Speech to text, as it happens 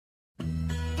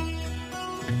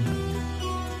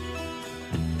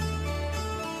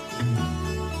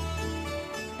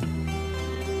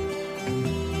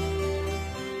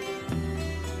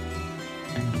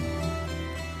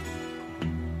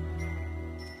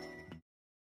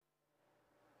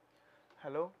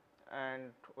Hello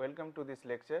and welcome to this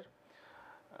lecture.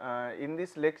 In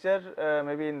this lecture,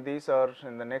 maybe in this or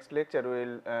in the next lecture, we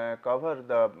will cover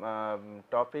the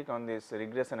topic on this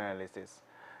regression analysis.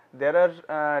 There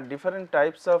are different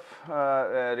types of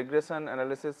regression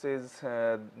analysis is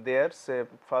there. Say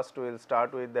first we will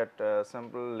start with that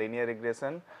simple linear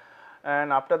regression,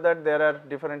 and after that there are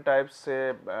different types,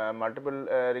 say multiple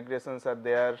regressions are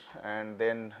there, and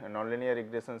then nonlinear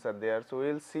regressions are there. So we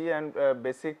will see and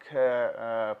basic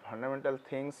fundamental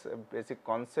things, basic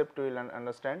concept we will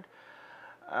understand.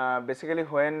 Basically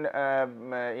when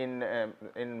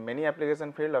in many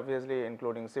application field, obviously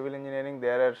including civil engineering,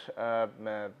 there are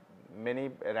many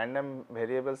random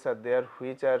variables are there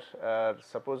which are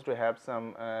supposed to have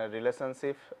some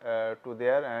relationship to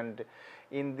there, and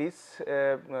in this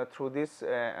through this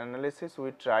analysis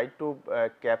we try to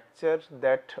capture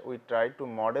that, we try to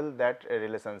model that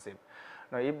relationship.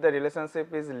 Now if the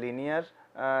relationship is linear,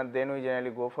 then we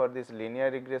generally go for this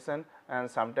linear regression, and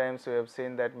sometimes we have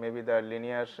seen that maybe the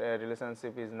linear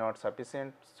relationship is not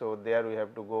sufficient. So there we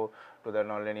have to go to the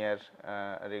nonlinear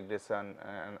regression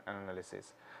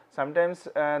analysis. Sometimes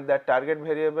the target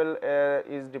variable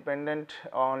is dependent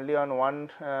only on one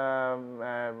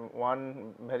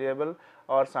variable,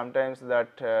 or sometimes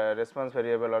that response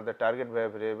variable or the target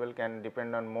variable can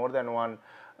depend on more than one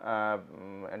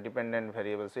dependent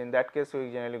variable. So in that case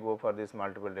we generally go for this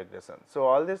multiple regression. So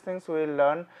all these things we will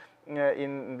learn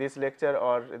in this lecture,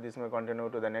 or this may continue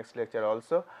to the next lecture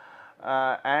also.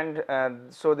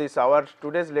 So this our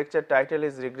today's lecture title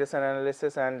is regression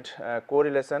analysis and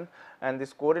correlation, and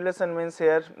this correlation means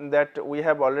here that we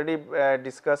have already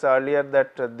discussed earlier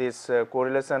that this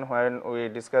correlation when we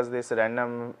discuss this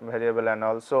random variable, and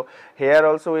also here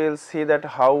also we will see that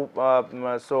how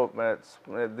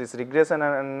this regression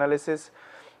analysis,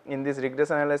 in this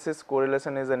regression analysis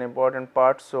correlation is an important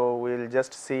part. So we will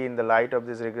just see in the light of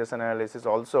this regression analysis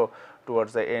also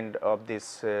towards the end of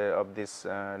this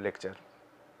lecture.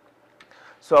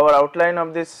 So our outline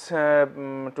of this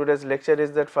today's lecture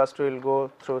is that first we will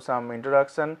go through some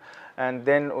introduction, and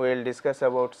then we will discuss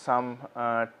about some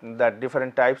the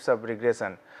different types of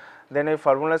regression. Then a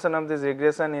formulation of this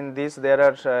regression. In this there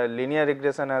are linear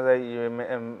regression, as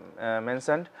I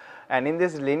mentioned, and in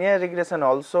this linear regression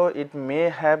also it may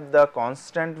have the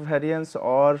constant variance,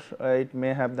 or it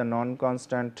may have the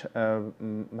non-constant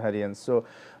variance. So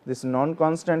this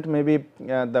non-constant may be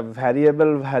the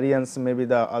variable variance may be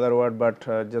the other word, but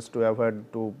just to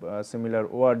avoid two similar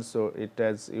words, so it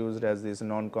is used as this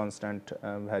non-constant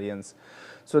variance.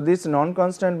 So this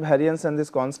non-constant variance and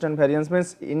this constant variance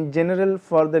means in general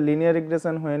for the linear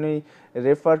regression when we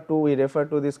refer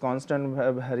to this constant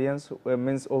variance,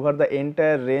 means over the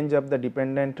entire range of the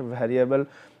dependent variable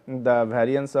the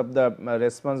variance of the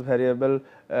response variable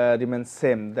remains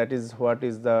same. That is what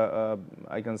is the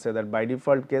I can say that by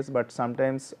default case, but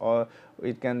sometimes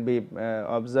it can be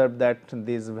observed that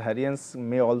this variance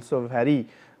may also vary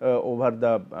over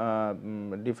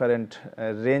the different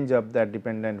range of the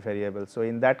dependent variable. So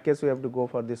in that case we have to go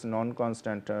for this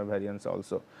non-constant variance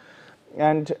also.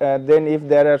 And then if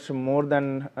there are more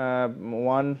than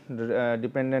one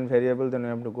dependent variable, then we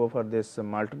have to go for this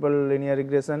multiple linear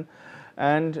regression.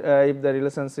 And if the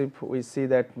relationship we see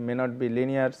that may not be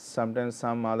linear, sometimes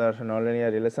some other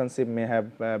nonlinear relationship may have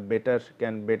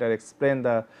can better explain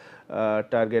the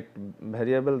target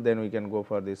variable, then we can go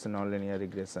for this nonlinear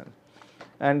regression.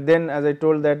 And then as I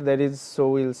told that there is, so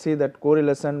we will see that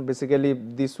correlation, basically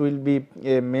this will be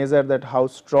a measure that how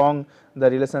strong the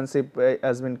relationship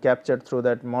has been captured through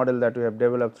that model that we have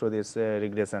developed through this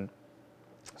regression.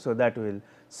 So that we will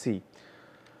see.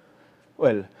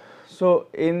 Well, so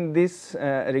in this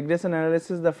regression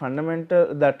analysis the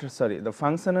the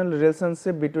functional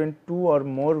relationship between two or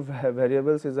more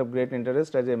variables is of great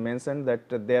interest. As I mentioned that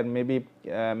there may be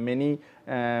many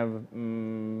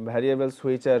variables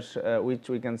which are which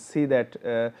we can see that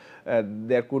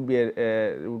there could be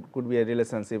a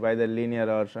relationship either linear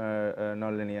or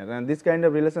nonlinear, and this kind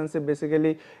of relationship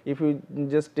basically if you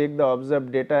just take the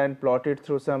observed data and plot it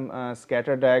through some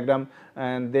scatter diagram,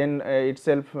 and then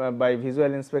itself by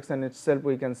visual inspection itself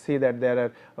we can see that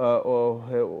there are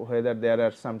whether there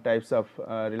are some types of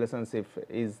relationship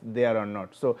is there or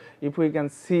not. So if we can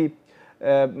see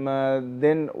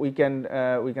then we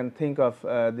can think of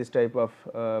this type of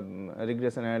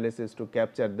regression analysis to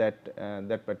capture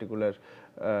that particular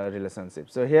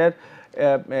relationship. So here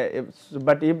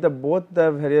but if both the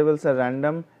variables are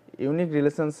random, unique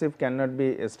relationship cannot be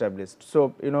established.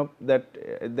 So you know that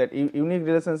unique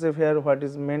relationship here, what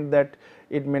is meant that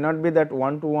it may not be that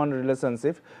one to one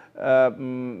relationship,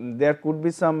 there could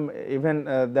be some even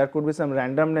there could be some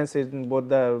randomness in both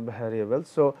the variables.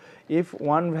 So, if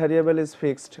one variable is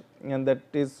fixed and that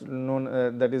is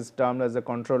known that is termed as a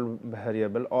control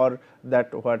variable, or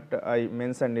that what I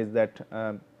mentioned is that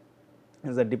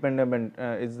is the dependent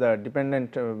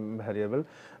variable,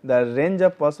 the range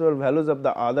of possible values of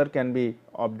the other can be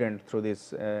obtained through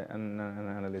this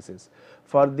analysis.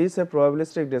 For this, a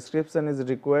probabilistic description is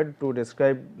required to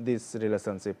describe this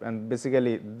relationship, and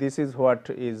basically this is what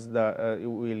is the you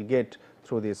will get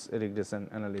through this regression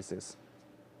analysis.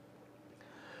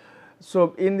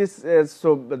 So, in this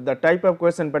so the type of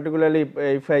question, particularly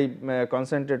if I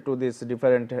concentrate to this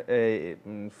different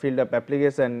field of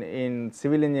application in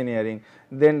civil engineering,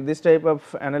 then this type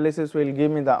of analysis will give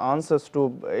me the answers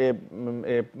to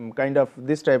a kind of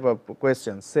this type of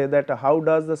questions. Say that how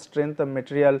does the strength of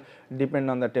material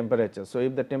depend on the temperature. So,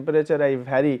 if the temperature I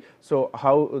vary, so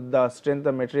how the strength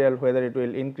of material, whether it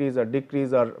will increase or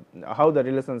decrease, or how the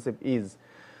relationship is.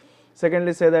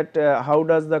 Secondly, say that how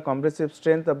does the compressive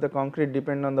strength of the concrete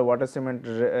depend on the water cement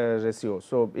ratio.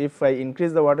 So, if I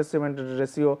increase the water cement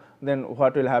ratio, then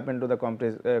what will happen to the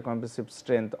compressive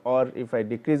strength, or if I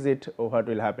decrease it, what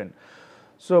will happen.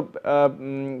 So,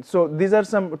 so these are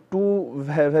some two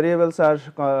variables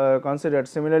are considered.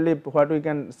 Similarly, what we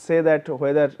can say that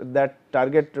whether that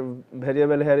target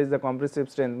variable here is the compressive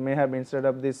strength, may have instead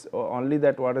of this only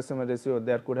that water cement ratio,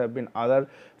 there could have been other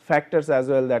factors as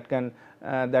well that can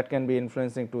be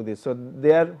influencing to this. So,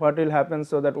 there what will happen,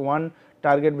 so that one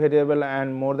target variable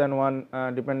and more than one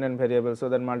dependent variable, so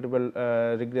that multiple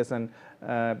regression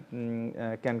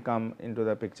can come into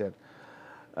the picture.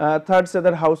 Third, say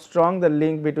that how strong the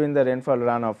link between the rainfall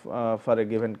runoff for a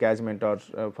given catchment or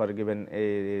for a given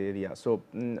area. So,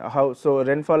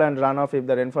 rainfall and runoff, if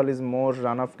the rainfall is more,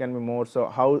 runoff can be more. So,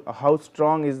 how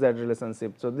strong is that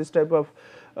relationship. So, this type of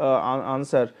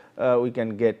answer we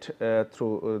can get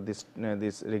through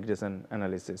this regression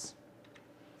analysis.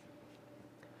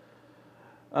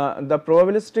 The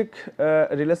probabilistic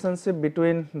relationship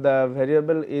between the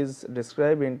variable is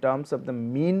described in terms of the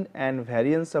mean and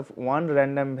variance of one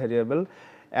random variable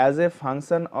as a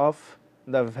function of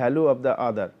the value of the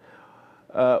other.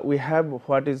 We have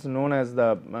what is known as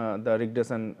the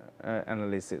regression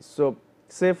analysis. So,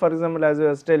 say for example, as I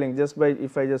was telling, just by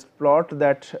if I just plot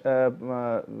that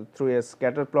through a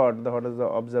scatter plot, what is the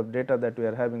observed data that we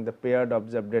are having, the paired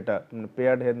observed data,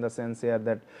 paired in the sense here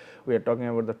that we are talking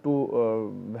about the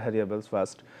two variables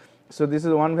first. So, this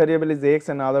is one variable is x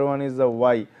and other one is the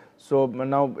y. So,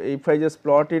 now if I just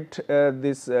plot it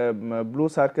this blue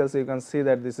circles, you can see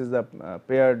that this is the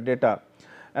paired data.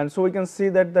 And so, we can see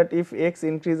that if x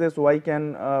increases, y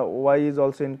is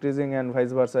also increasing, and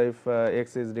vice versa, if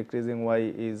x is decreasing,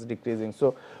 y is decreasing.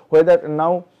 So, whether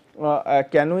now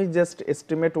can we just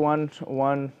estimate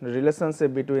one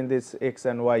relationship between this x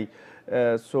and y.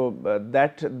 So,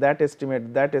 that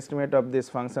estimate of this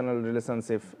functional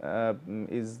relationship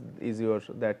is your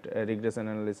that regression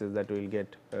analysis that we will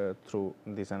get through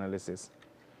this analysis.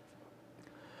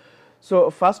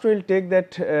 So, first we will take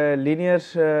that linear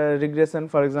regression.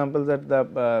 For example, that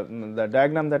the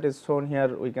diagram that is shown here,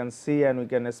 we can see and we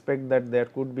can expect that there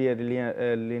could be a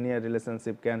linear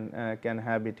relationship can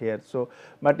have it here. So,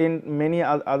 but in many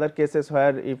other cases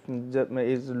where if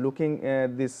is looking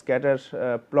this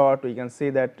scatter plot, we can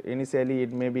see that initially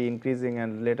it may be increasing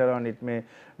and later on it may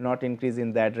not increase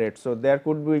in that rate. So, there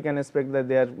could be, we can expect that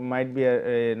there might be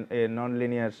a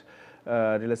non-linear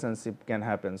relationship can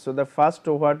happen. So, the first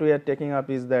what we are taking up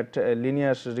is that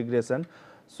linear regression.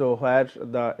 So, where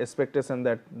the expectation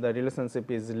that the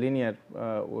relationship is linear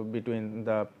between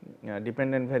the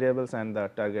dependent variables and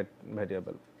the target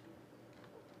variable.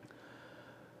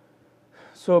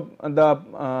 So,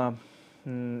 the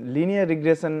linear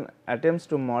regression attempts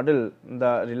to model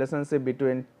the relationship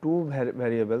between two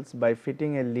variables by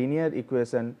fitting a linear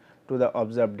equation to the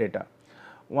observed data.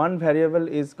 One variable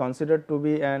is considered to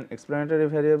be an explanatory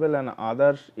variable and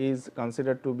other is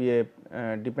considered to be a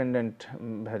dependent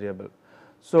variable.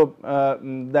 So,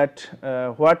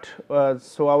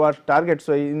 so our target,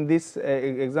 so in this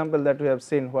example that we have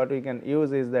seen, what we can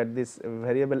use is that this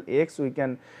variable x we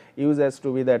can use as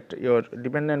to be that your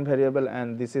dependent variable,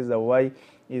 and this is the y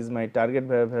is my target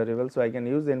variable. So, I can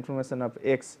use the information of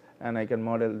x and I can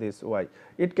model this y.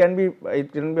 It can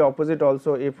be opposite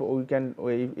also, if we can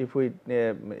if we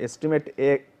estimate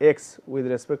x with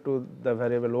respect to the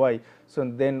variable y. So,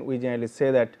 then we generally say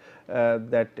that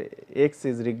that x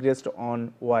is regressed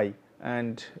on y,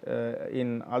 and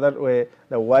in other way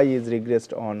the y is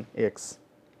regressed on x.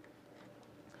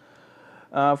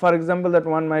 For example, that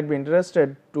one might be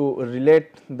interested to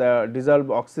relate the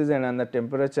dissolved oxygen and the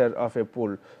temperature of a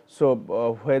pool. So,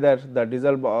 whether the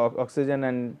dissolved oxygen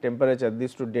and temperature,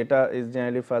 these two data is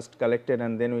generally first collected,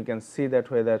 and then we can see that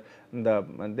whether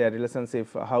their relationship,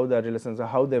 how the relations,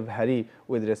 how they vary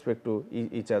with respect to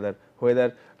each other,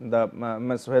 whether the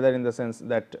whether in the sense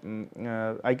that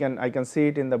I can see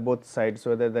it in the both sides,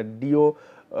 whether the DO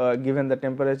given the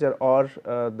temperature or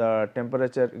the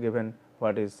temperature given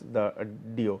what is the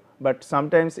DO. But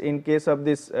sometimes in case of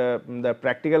this the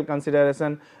practical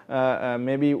consideration,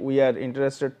 maybe we are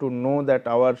interested to know that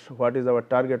our what is our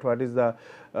target, what is the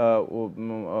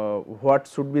what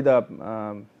should be the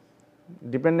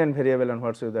dependent variable and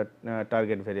what should the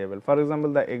target variable. For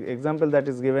example, the example that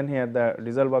is given here, the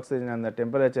dissolved oxygen and the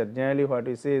temperature, generally what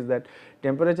we see is that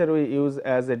temperature we use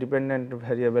as a dependent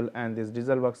variable and this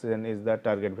dissolved oxygen is the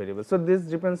target variable. So, this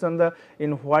depends on the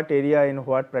in what area, in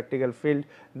what practical field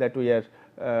that we are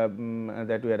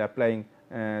applying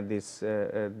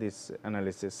this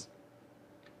analysis.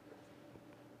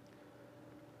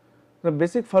 The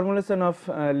basic formulation of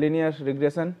linear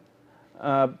regression.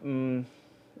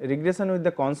 Regression with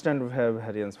the constant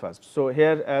variance first. So,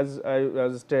 here as I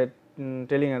was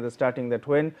telling at the starting that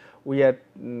when we are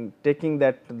taking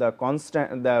that the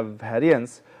constant, the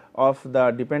variance of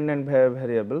the dependent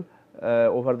variable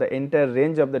over the entire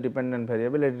range of the dependent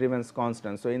variable, it remains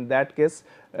constant. So, in that case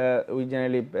we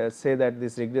generally say that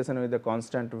this regression with the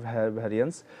constant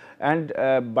variance, and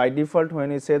by default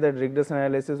when we say that regression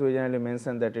analysis, we generally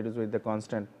mention that it is with the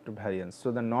constant variance.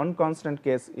 So, the non constant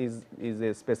case is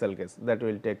a special case that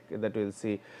we will take, that we will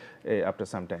see after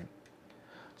some time.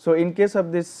 So, in case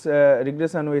of this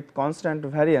regression with constant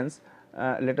variance,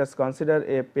 let us consider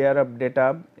a pair of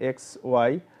data x,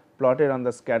 y plotted on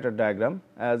the scatter diagram,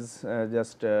 as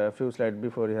just a few slides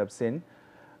before you have seen.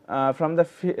 From the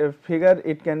figure,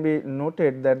 it can be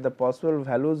noted that the possible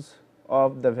values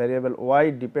of the variable y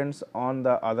depends on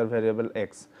the other variable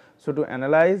x. So, to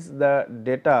analyze the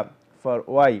data for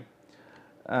y,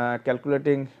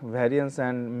 calculating variance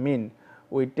and mean,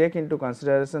 we take into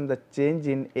consideration the change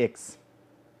in x,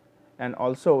 and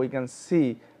also we can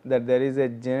see that there is a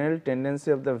general tendency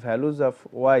of the values of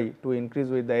y to increase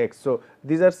with the x. So,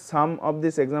 these are some of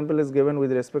this example is given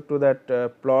with respect to that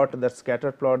plot, that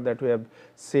scatter plot that we have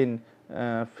seen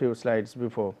few slides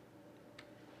before.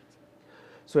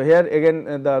 So, here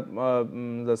again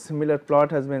the similar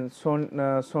plot has been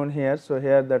shown here. So,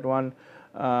 here that one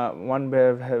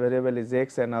variable is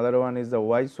x and another one is the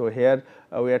y. So, here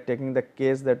we are taking the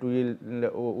case that we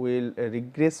will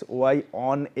regress y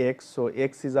on x. So,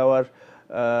 x is our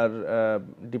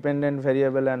dependent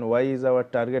variable and y is our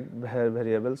target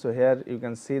variable. So, here you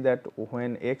can see that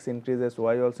when x increases,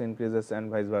 y also increases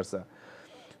and vice versa.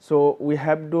 So, we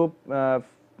have to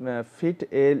fit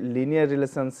a linear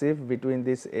relationship between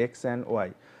this x and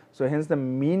y. So, hence the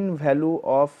mean value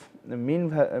of the mean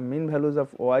values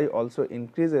of y also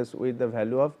increases with the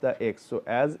value of the x. So,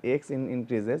 as x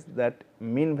increases, that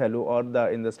mean value or the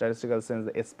in the statistical sense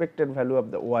the expected value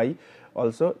of the y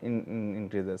also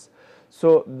increases.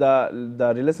 So,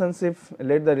 the relationship,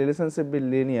 let the relationship be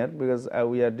linear, because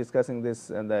we are discussing this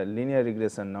the linear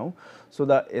regression now. So,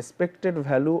 the expected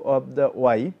value of the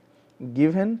y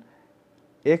given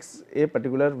x, a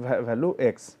particular value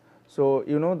x. So,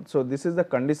 you know, so this is the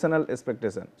conditional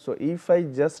expectation. So, if I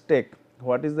just take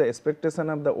what is the expectation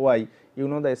of the y, you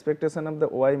know, the expectation of the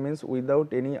y means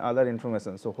without any other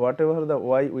information. So, whatever the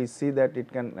y we see that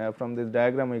it can from this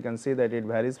diagram we can see that it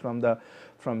varies from 0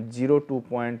 to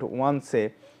 0.1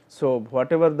 say. So,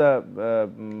 whatever the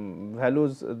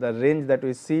values, the range that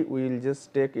we see, we will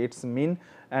just take its mean,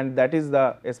 and that is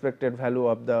the expected value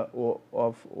of the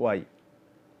of y.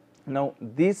 Now,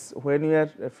 this when we are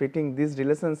fitting this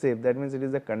relationship, that means it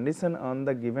is a condition on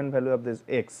the given value of this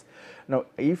x. Now,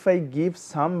 if I give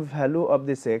some value of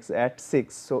this x at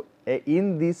 6, so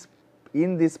in this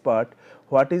part,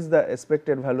 what is the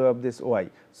expected value of this y?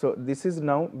 So, this is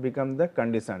now become the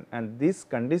condition, and this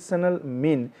conditional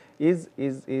mean is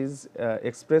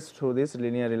expressed through this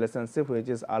linear relationship, which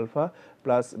is alpha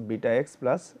plus beta x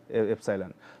plus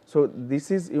epsilon. So,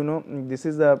 this is, you know, this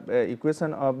is the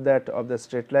equation of that of the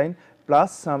straight line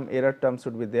plus some error term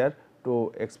should be there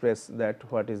to express that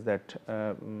what is that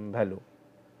value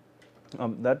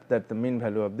of that the mean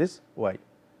value of this y.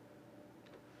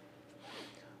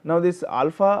 Now, this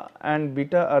alpha and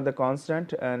beta are the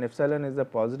constant and epsilon is the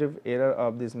positive error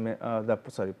of this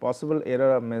possible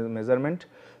error of measurement.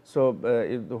 So,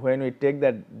 when we take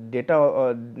that data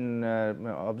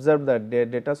observe the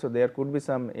data, so there could be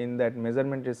some in that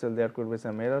measurement itself there could be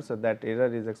some error. So, that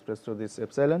error is expressed through this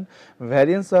epsilon.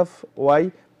 Variance of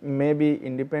y may be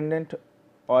independent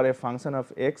or a function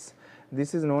of x.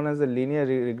 This is known as the linear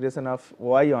regression of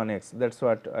y on x. That is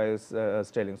what I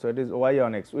was telling. So, it is y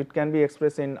on x. It can be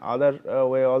expressed in other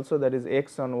way also, that is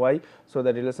x on y. So,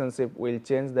 the relationship will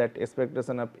change, that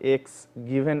expectation of x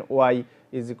given y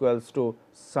is equals to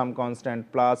some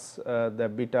constant plus the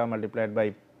beta multiplied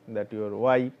by that your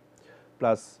y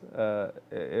plus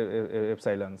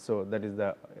epsilon. So, that is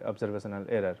the observational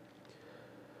error.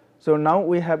 So, now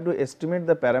we have to estimate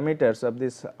the parameters of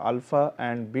this alpha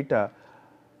and beta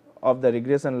of the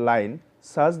regression line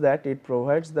such that it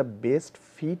provides the best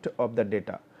fit of the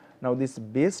data. Now, this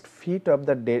best fit of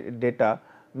the data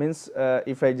means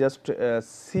if I just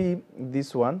see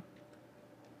this one,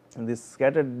 this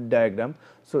scattered diagram.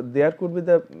 So, there could be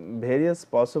the various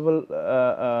possible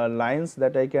lines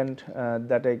that I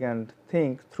can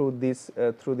think through these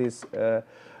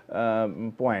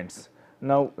points.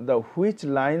 Now, the which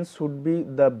line should be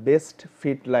the best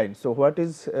fit line. So, what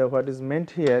is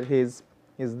meant here is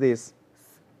this.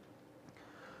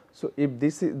 So, if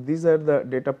these are the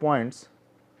data points,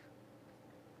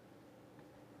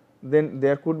 then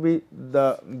there could be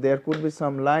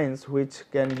some lines which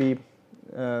can be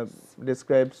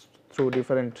described through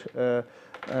different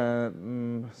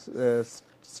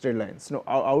straight lines. Now,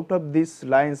 out of these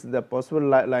lines, the possible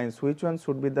lines, which one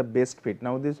should be the best fit?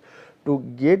 Now, this to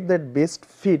get that best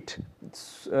fit,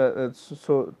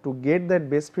 so to get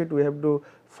that best fit, we have to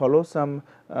follow some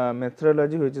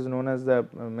methodology which is known as the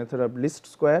method of least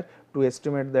square, to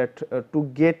estimate that to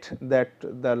get that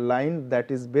the line that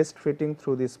is best fitting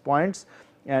through these points,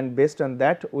 and based on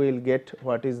that we will get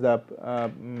what is the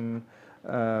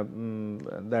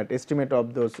that estimate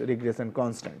of those regression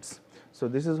constants. So,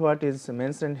 this is what is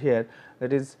mentioned here,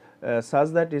 that is such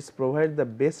that it provides the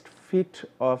best fit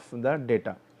of the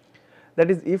data. That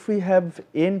is, if we have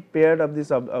n paired of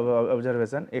this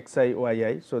observation xi,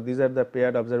 yi. So, these are the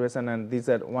paired observation, and these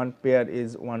are one pair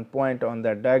is one point on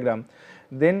that diagram,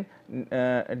 then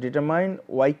determine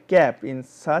y cap in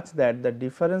such that the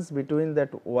difference between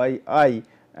that yi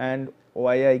and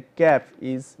yi cap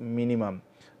is minimum.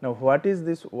 Now, what is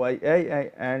this yi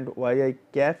and yi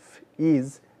cap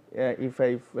is, if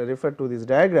I refer to this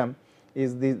diagram,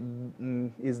 is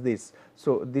this.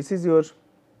 So, this is your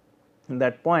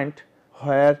that point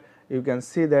where you can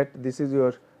see that this is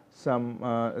your some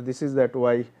this is that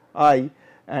yi,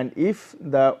 and if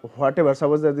the whatever,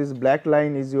 suppose that this black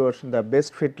line is your the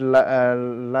best fit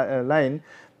line,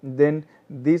 then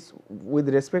this with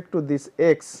respect to this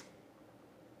x,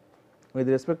 with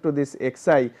respect to this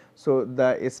xi, so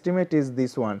the estimate is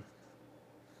this one.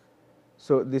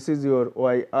 So, this is your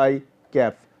yi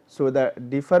cap. So, the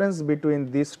difference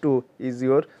between these two is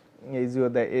your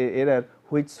the error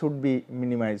which should be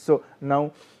minimized. So,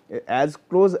 now as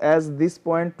close as this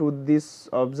point to this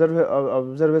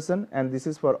observation, and this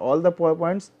is for all the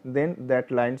points, then that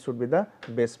line should be the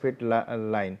best fit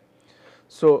line.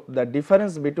 So, the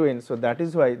difference between, so that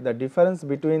is why the difference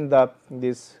between the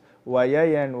this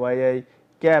yi and yi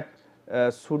cap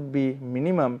should be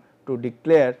minimum to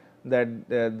declare that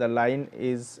the line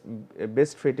is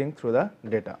best fitting through the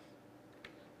data.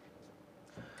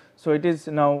 So, it is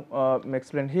now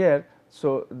explained here.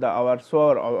 So, our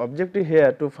objective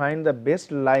here to find the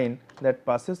best line that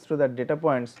passes through the data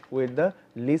points with the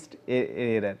least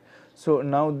error. So,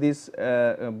 now this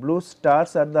blue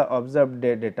stars are the observed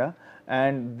data,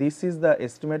 and this is the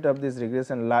estimate of this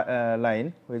regression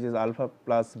line, which is alpha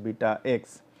plus beta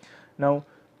x. Now,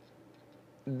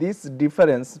 this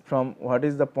difference from what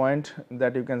is the point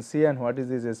that you can see and what is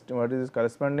this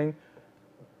corresponding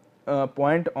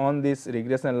point on this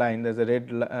regression line, there is a red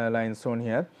line shown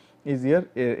here, is your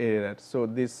error. So,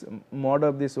 this mod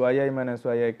of this yi minus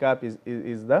yi cap is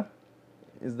the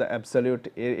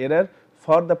absolute error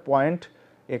for the point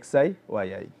xi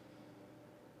yi.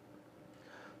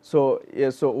 So,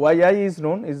 so yi is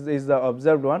known, is the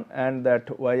observed one, and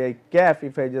that yi cap,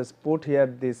 if I just put here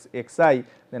this xi,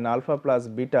 then alpha plus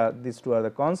beta, these two are the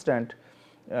constant,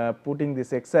 putting this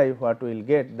xi, what we will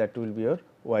get, that will be your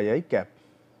yi cap.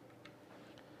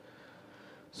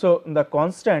 So, the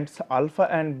constants alpha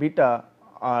and beta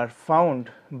are found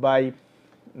by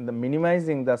the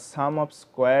minimizing the sum of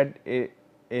squared errors,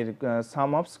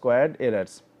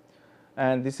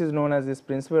 and this is known as this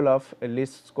principle of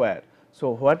least square.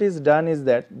 So, what is done is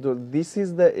that this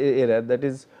is the error, that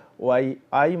is yi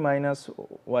minus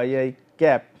yi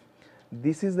cap,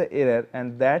 this is the error,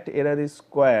 and that error is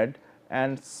squared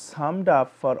and summed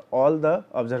up for all the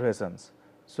observations.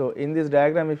 So, in this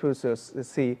diagram if you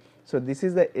see, so this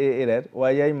is the error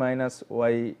yi minus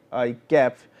yi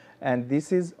cap, and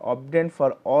this is obtained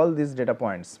for all these data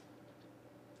points,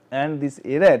 and these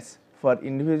errors for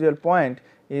individual point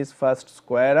is first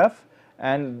square of,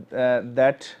 and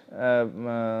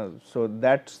so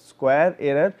that square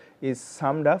error is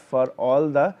summed up for all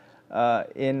the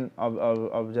n of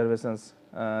observations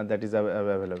that is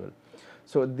available.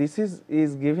 So, this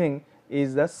is giving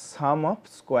is the sum of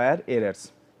square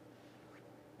errors.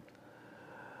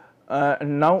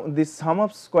 Now, this sum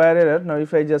of square error, now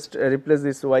if I just replace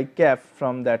this y cap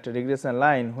from that regression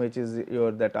line, which is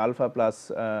your that alpha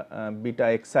plus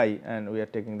beta xi, and we are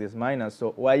taking this minus.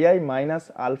 So, yi minus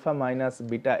alpha minus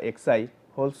beta xi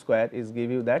whole square is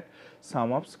give you that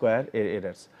sum of square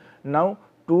errors. Now,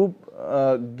 to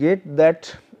get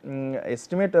that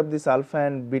estimate of this alpha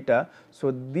and beta,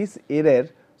 so this error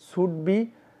should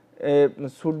be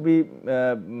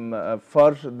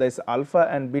for this alpha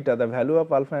and beta, the value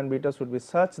of alpha and beta should be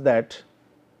such that,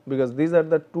 because these are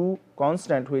the two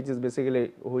constant which is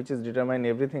basically which is determine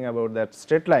everything about that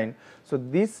straight line. So,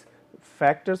 these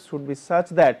factors should be such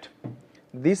that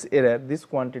this error, this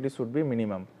quantity should be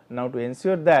minimum. Now, to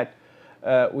ensure that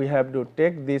we have to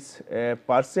take this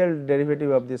partial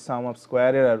derivative of the sum of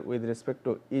square error with respect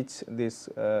to each this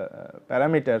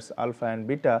parameters alpha and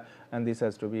beta, and this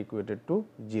has to be equated to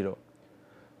 0.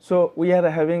 So, we are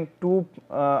having two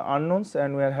unknowns,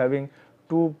 and we are having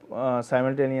two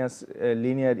simultaneous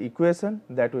linear equation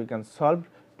that we can solve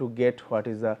to get what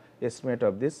is the estimate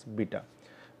of this beta.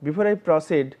 Before I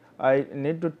proceed, I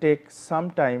need to take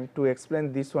some time to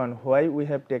explain this one, why we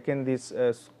have taken this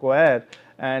square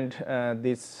and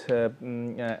this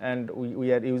and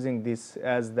we are using this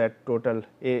as that total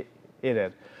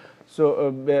error. So,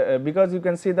 because you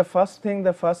can see the first thing,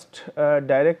 the first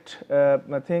direct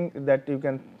thing that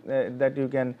you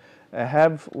can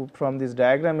have from this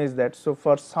diagram is that, so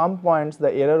for some points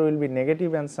the error will be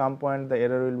negative and some point the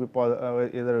error will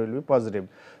be positive,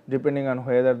 depending on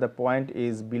whether the point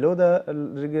is below the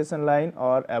regression line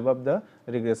or above the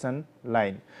regression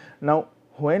line. Now,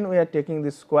 when we are taking the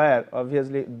square,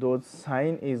 obviously those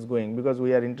sign is going, because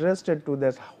we are interested to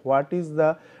that what is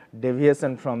the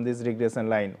deviation from this regression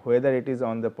line, whether it is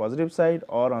on the positive side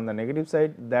or on the negative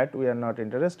side, that we are not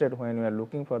interested when we are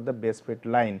looking for the best fit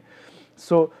line.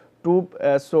 So,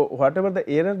 so whatever the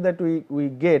error that we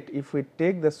get, if we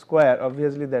take the square,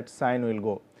 obviously that sign will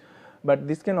go. But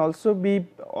this can also be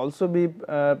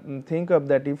think of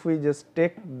that if we just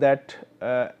take that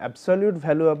absolute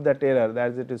value of that error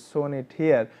as it is shown it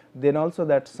here, then also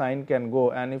that sign can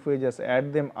go, and if we just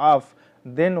add them up,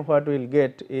 then what we will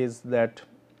get is that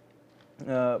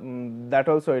that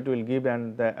also it will give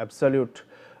and the absolute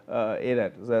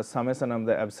error, the summation of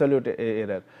the absolute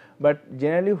error. But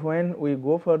generally when we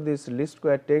go for this least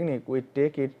square technique, we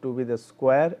take it to be the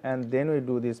square and then we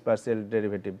do this partial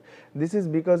derivative. This is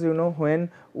because you know when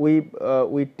we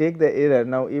take the error.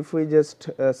 Now, if we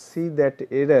just see that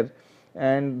error,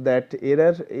 and that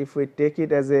error if we take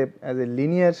it as a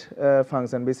linear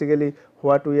function, basically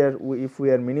what if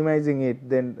we are minimizing it,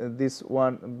 then this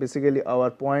one basically our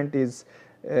point is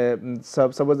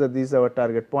suppose that this is our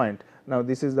target point. Now,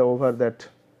 this is the over that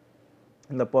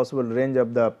the possible range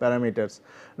of the parameters.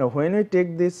 Now, when we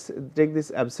take this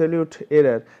absolute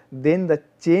error, then the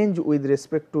change with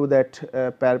respect to that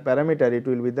parameter, it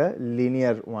will be the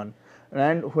linear one,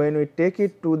 and when we take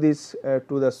it to this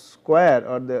to the square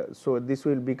or the, so this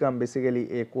will become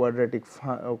basically a quadratic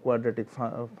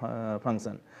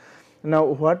function. Now,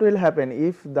 what will happen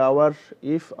if our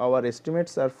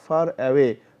estimates are far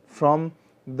away from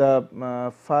the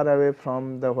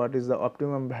what is the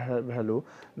optimum value,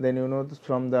 then you know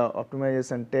from the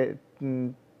optimization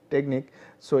technique.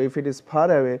 So, if it is far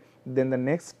away, then the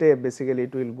next step basically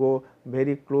it will go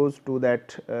very close to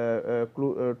that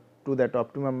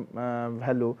optimum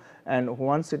value, and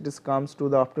once it comes to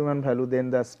the optimum value, then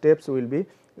the steps will be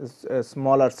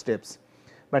smaller steps.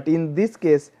 But in this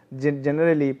case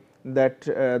generally that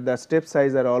the step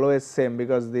size are always same,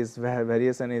 because this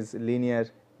variation is linear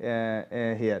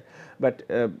here. But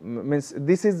means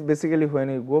this is basically when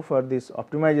you go for this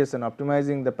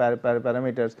optimizing the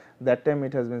parameters, that time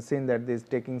it has been seen that this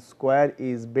taking square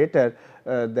is better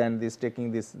than this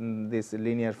taking this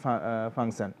linear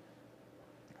function.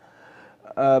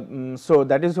 So,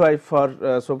 that is why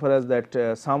for so far as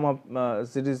that sum of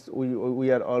series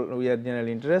we are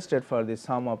generally interested for the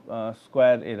sum of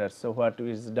square errors. So, what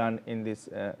is done in this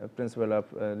principle of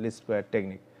least square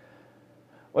technique.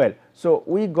 Well, so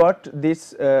we got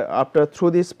this after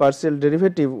through this partial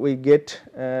derivative we get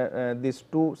these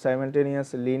two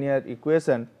simultaneous linear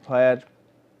equation where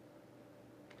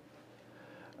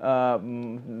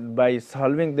by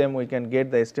solving them we can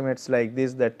get the estimates like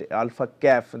this, that alpha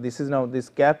cap, this is now this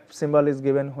cap symbol is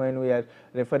given when we are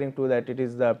referring to that it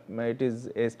is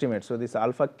estimate. So, this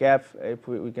alpha cap, if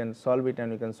we can solve it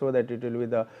and we can show that it will be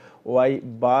the y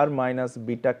bar minus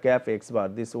beta cap x bar.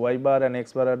 This y bar and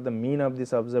x bar are the mean of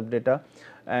this observed data,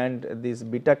 and this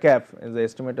beta cap is the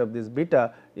estimate of this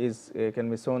beta is can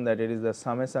be shown that it is the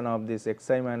summation of this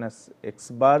xi minus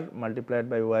x bar multiplied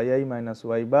by yi minus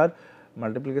y bar,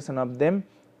 multiplication of them,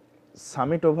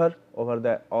 sum it over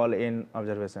the all n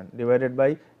observation divided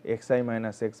by xi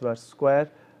minus x bar square,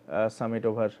 sum it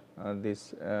over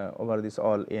this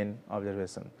all n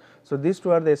observation. So, these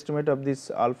two are the estimate of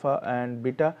this alpha and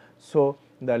beta. So,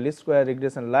 the least square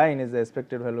regression line is the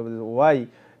expected value of this y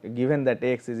given that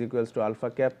x is equals to alpha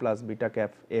cap plus beta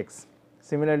cap x.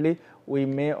 Similarly, we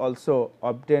may also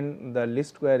obtain the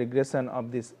least square regression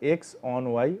of this x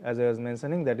on y, as I was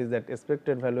mentioning, that is that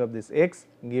expected value of this x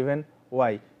given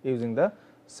y using the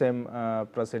same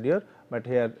procedure, but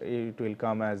here it will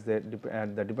come as the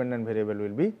dependent variable will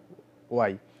be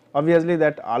y. Obviously,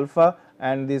 that alpha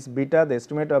and this beta, the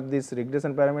estimate of these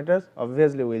regression parameters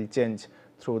obviously will change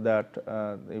through that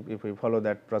if we follow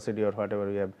that procedure whatever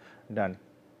we have done.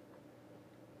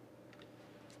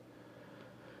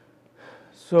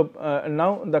 So,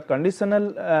 now the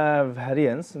conditional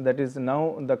variance, that is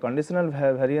now the conditional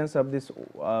variance of this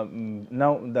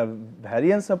now the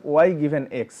variance of y given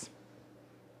x.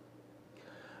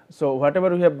 So,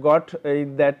 whatever we have got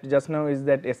that just now is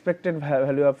that expected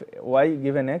value of y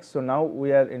given x. So, now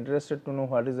we are interested to know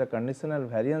what is the conditional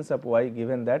variance of y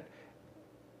given that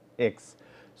x.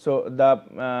 So, the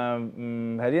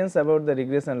variance about the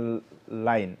regression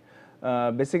line.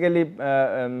 Basically,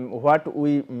 what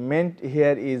we meant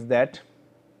here is that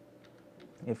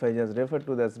if I just refer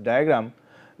to this diagram,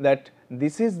 that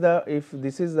this is the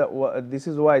this is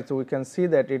y. So, we can see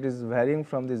that it is varying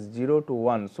from this 0 to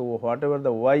 1. So, whatever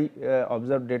the y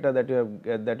observed data that you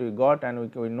have that we got,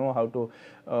 and we know how to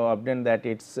obtain that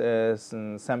its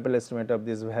sample estimate of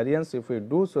this variance. If we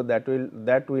do so, that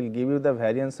will give you the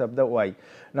variance of the y.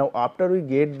 Now, after we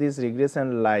get this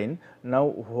regression line, now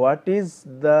what is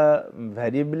the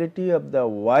variability of the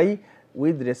y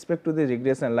with respect to the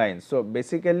regression line. So,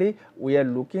 basically we are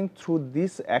looking through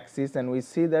this axis and we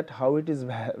see that how it is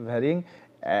varying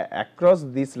across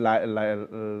this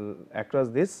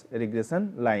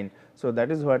regression line. So, that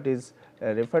is what is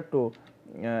referred to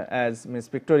as means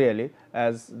pictorially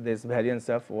as this variance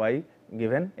of y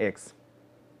given x.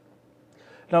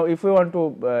 Now, if we want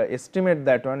to estimate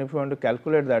that one, if we want to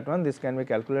calculate that one, this can be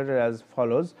calculated as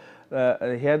follows.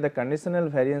 Here the conditional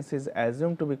variance is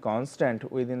assumed to be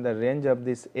constant within the range of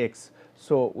this x.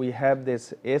 So, we have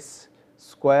this s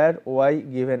square y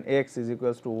given x is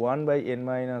equals to 1 by n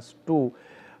minus 2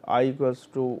 I equals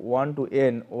to 1 to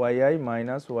n yi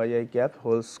minus yi cap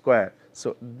whole square.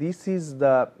 So, this is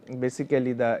the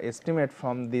basically the estimate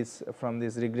from this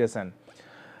regression,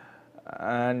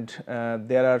 and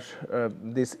there are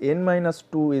this n minus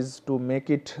 2 is to make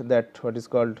it that what is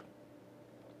called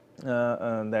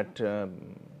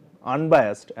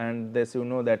unbiased, and this you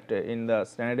know that in the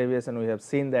standard deviation we have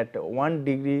seen that 1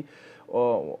 degree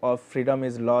of freedom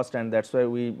is lost, and that is why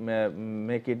we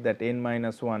make it that n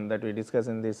minus 1 that we discussed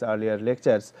in these earlier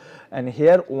lectures. And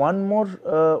here one more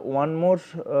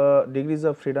degrees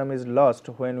of freedom is lost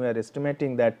when we are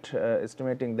estimating that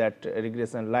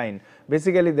regression line.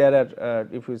 Basically, there are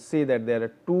if you see that there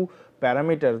are two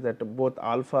parameters that both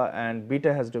alpha and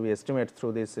beta has to be estimated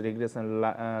through this regression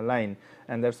line,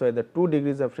 and that is why the 2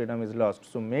 degrees of freedom is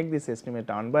lost. So, make this estimate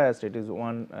unbiased, it is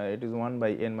 1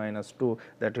 by n minus 2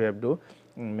 that we have to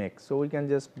make. So, we can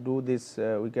just do this,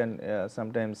 we can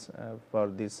sometimes for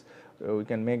this we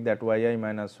can make that yi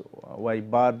minus y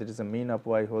bar, that is a mean of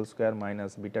y whole square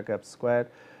minus beta cap square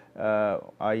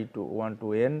I to 1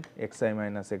 to n xi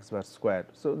minus x bar square.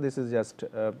 So, this is just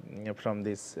from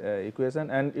this equation,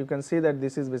 and you can see that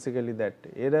this is basically that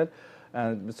error.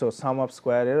 So, sum of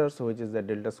square error, so which is the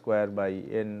delta square by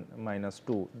n minus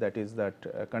 2, that is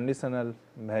that conditional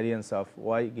variance of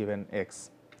y given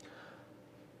x.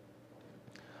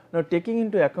 Now, taking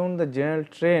into account the general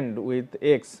trend with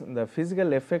x, the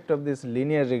physical effect of this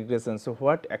linear regression. So,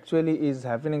 what actually is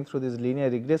happening through this linear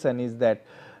regression is that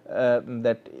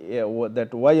that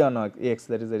y on x,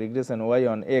 that is the regression y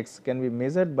on x, can be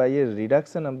measured by a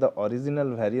reduction of the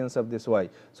original variance of this y.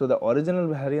 So, the original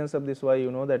variance of this y,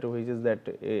 you know that which is that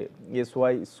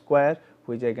sy square,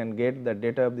 which I can get the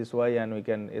data of this y and we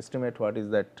can estimate what is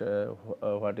that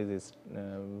what is this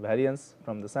variance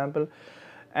from the sample,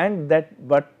 and that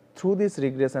but through this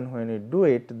regression, when we do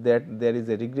it, that there is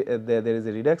a there is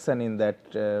a reduction in that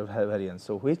variance.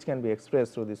 So, which can be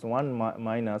expressed through this 1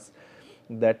 minus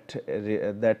that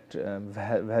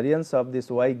variance of this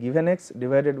y given x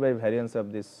divided by variance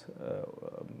of this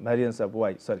variance of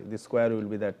y, sorry, the square will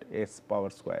be that s power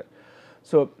square.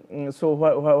 So,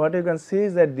 what you can see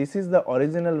is that this is the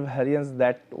original variance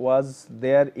that was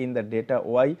there in the data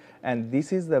y, and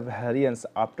this is the variance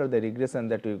after the regression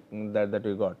that we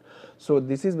got. So,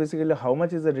 this is basically how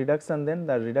much is the reduction. Then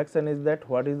the reduction is that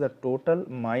what is the total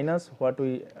minus what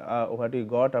we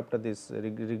got after this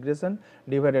regression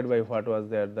divided by what was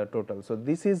there the total. So,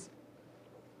 this is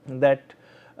that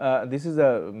this is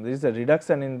a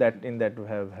reduction in that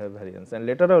variance, and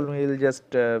later on we will just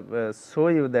show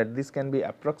you that this can be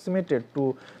approximated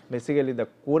to basically the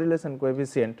correlation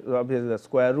coefficient. Obviously, the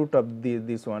square root of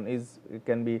this one is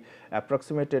can be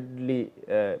approximatedly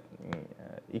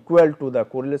equal to the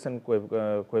correlation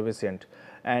coefficient,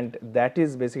 and that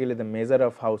is basically the measure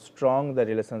of how strong the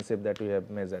relationship that we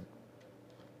have measured,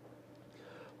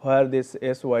 where this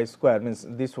sy square means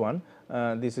this one,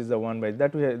 this is the 1 by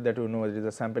that we know it is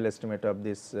the sample estimate of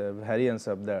this variance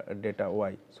of the data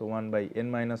y. So, 1 by n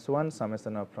minus 1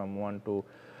 summation of from 1 to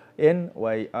n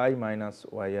y I minus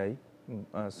y I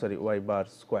y bar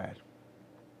square.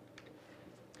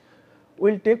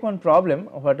 We will take one problem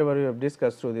whatever we have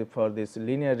discussed through for this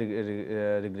linear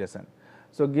regression.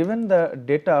 So, given the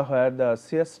data where the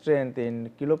shear strength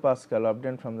in kilopascal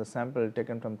obtained from the sample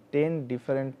taken from 10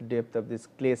 different depth of this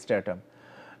clay stratum,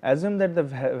 assume that the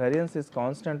variance is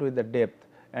constant with the depth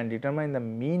and determine the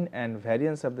mean and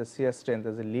variance of the shear strength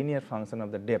as a linear function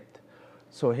of the depth.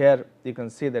 So, here you can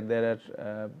see that there are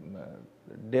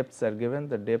depths are given,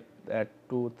 the depth at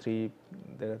 2, 3,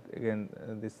 there are again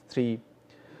this 3.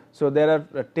 So, there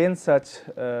are 10 such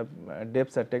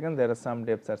depths are taken, there are some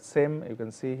depths are same, you can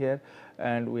see here,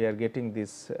 and we are getting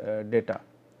this data.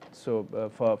 So,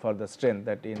 for the strength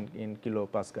that in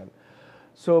kilopascal.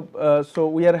 So, so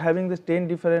we are having this 10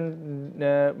 different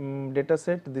data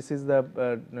set. This is the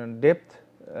depth,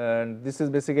 and this is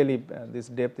basically this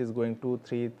depth is going 2,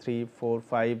 3, 3, 4,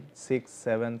 5, 6,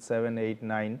 7, 7, 8,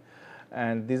 9,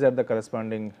 and these are the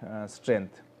corresponding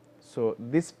strength. So,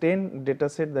 this 10 data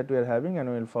set that we are having, and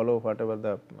we will follow whatever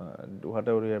the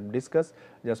whatever we have discussed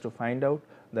just to find out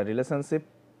the relationship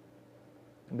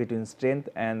between strength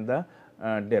and the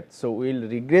depth. So, we will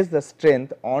regress the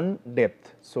strength on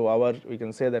depth. So, our we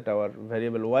can say that our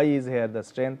variable y is here the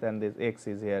strength and this x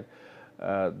is here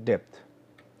depth.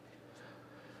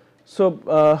 So,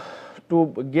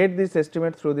 to get this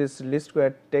estimate through this least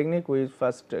square technique, we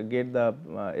first get the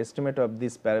estimate of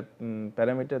this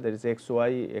parameter, that is x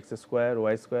y, x square,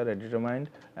 y square are determined,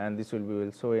 and this will be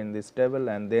will show in this table,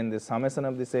 and then the summation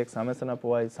of this x, summation of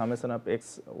y, summation of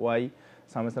x y,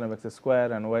 summation of x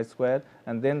square and y square,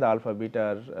 and then the alpha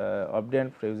beta are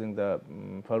obtained using the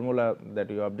formula that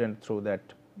you obtained through that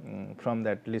from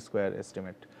that least square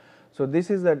estimate. So, this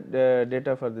is the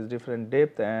data for this different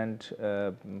depth, and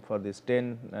for this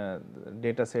 10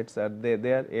 data sets are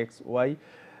there x y,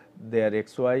 they are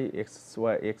x y, x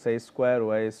y, x I square,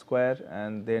 y square,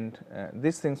 and then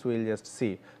these things we will just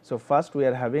see. So, first we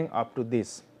are having up to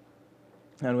this,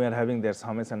 and we are having their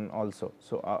summation also.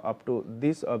 So, up to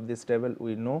this of this table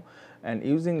we know, and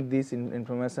using this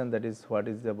information, that is what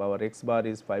is our x bar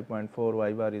is 5.4,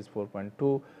 y bar is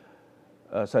 4.2,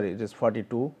 sorry, it is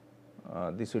 42.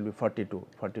 This will be 42,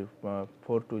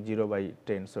 420 by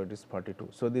 10. So, it is 42.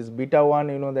 So, this beta 1,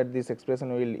 you know that this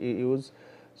expression we will use.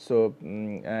 So,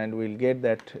 and we will get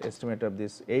that estimate of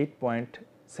this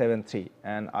 8.73,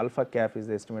 and alpha cap is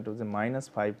the estimate of the minus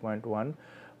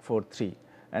 5.143,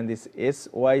 and this s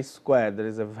y square, there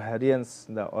is a variance,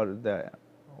 the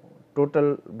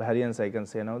total variance I can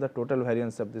say now, the total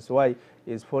variance of this y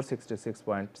is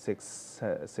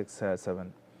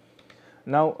 466.667.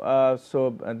 Now,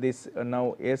 so this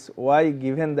now s y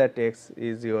given that x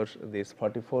is your this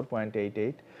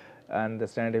 44.88, and the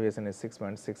standard deviation is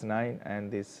 6.69,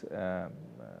 and this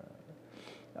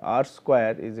r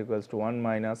square is equals to 1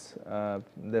 minus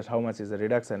that how much is the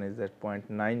reduction is that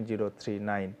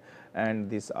 0.9039, and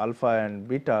this alpha and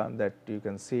beta that you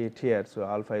can see it here. So,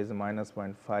 alpha is minus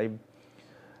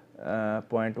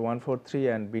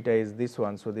 0.143 and beta is this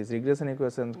one. So, this regression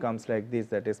equation comes like this,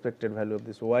 that expected value of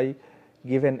this y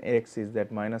given x is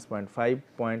that minus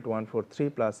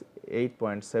 0.5.143 plus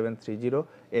 8.730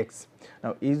 x.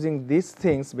 Now, using these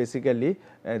things basically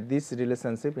this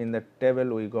relationship in the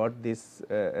table we got this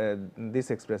this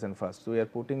expression first. So, we are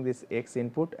putting this x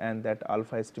input and that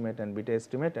alpha estimate and beta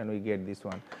estimate, and we get this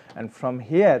one, and from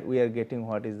here we are getting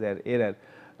what is their error.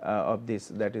 of this,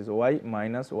 that is y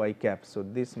minus y cap. So,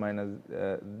 this minus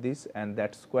this and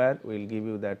that square will give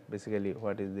you that basically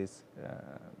what is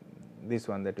this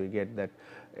one that we get, that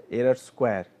error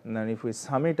square. Now, if we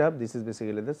sum it up, this is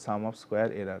basically the sum of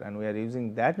square error, and we are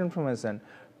using that information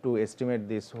to estimate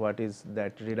this, what is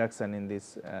that reduction in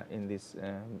this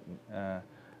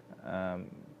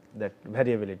that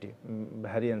variability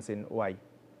variance in y.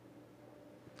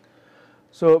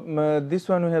 So, this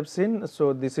one we have seen.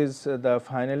 So, this is the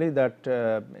finally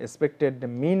that expected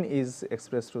mean is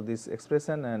expressed through this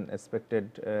expression, and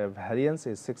expected variance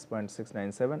is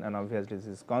 6.697, and obviously this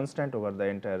is constant over the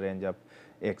entire range of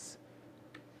x.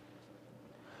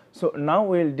 So, now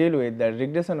we will deal with the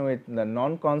regression with the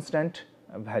non-constant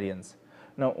variance.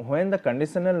 Now, when the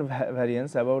conditional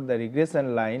variance about the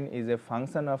regression line is a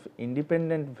function of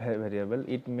independent variable,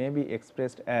 it may be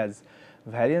expressed as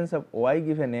variance of y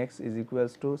given x is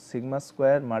equals to sigma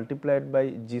square multiplied by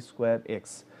g square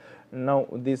x. Now,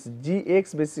 this g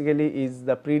x basically is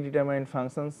the predetermined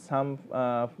function, some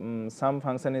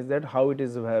function is that how it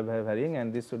is varying,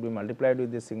 and this should be multiplied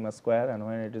with this sigma square, and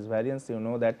when it is variance, you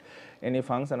know that any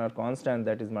function or constant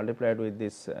that is multiplied with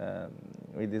this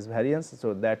variance.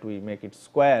 So, that we make it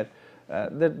square,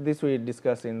 that this we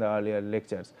discussed in the earlier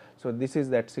lectures. So, this is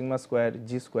that sigma square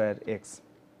g square x.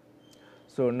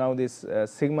 So, now this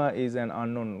sigma is an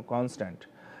unknown constant,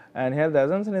 and here the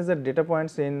assumption is that data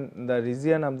points in the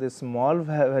region of this small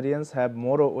variance have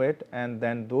more weight and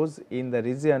than those in the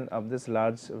region of this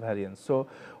large variance. So,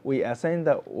 we assign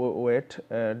the weight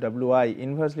Wi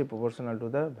inversely proportional to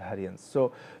the variance.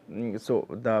 So,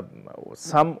 the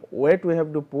some weight we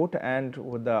have to put, and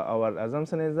our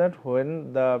assumption is that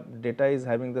when the data is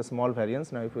having the small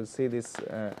variance. Now, if you see this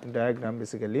diagram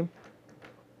basically.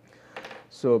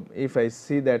 So, if I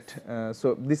see that,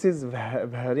 so this is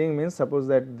varying means, suppose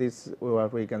that this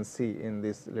what we can see in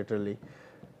this literally.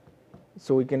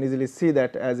 So, we can easily see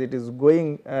that as it is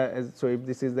going, so if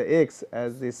this is the x,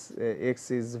 as this x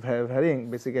is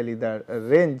varying, basically the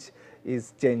range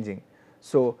is changing.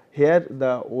 So, here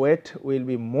the weight will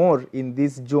be more in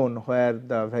this zone where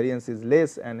the variance is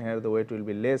less, and here the weight will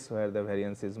be less where the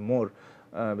variance is more.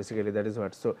 Basically that is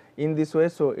what. So, in this way,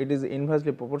 so it is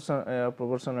inversely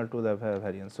proportional to the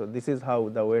variance. So, this is how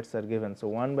the weights are given. So,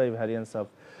 1 by variance of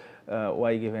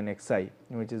y given x I,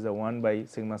 which is the 1 by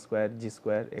sigma square g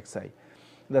square x I.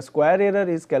 The square error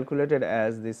is calculated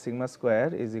as this sigma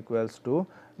square is equals to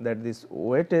that this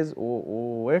weights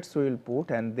we will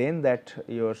put, and then that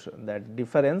that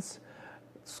difference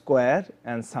square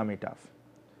and sum it up.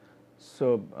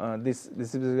 So, this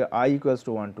is I equals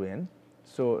to 1 to n.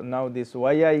 So, now this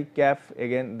y I cap,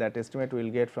 again that estimate we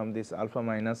will get from this alpha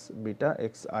minus beta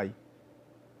x I.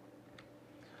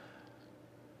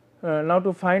 Now,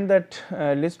 to find that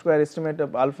least square estimate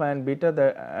of alpha and beta,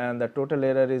 the total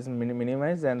error is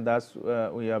minimized, and thus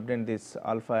we obtain this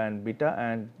alpha and beta,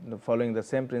 and following the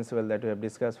same principle that we have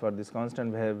discussed for this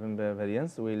constant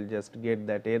variance, we will just get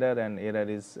that error, and error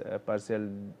is partial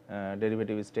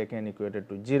derivative is taken equated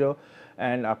to 0,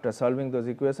 and after solving those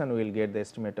equation we will get the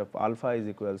estimate of alpha is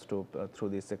equals to through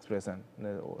this expression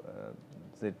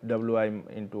Wi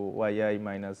into yi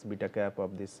minus beta cap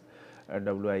of this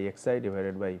Wi x I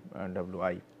divided by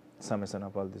Wi summation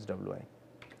of all this Wi,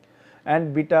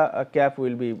 and beta cap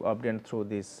will be obtained through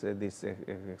this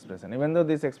expression. Even though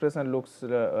this expression looks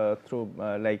through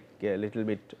like a little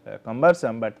bit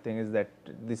cumbersome, but thing is that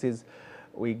this is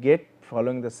we get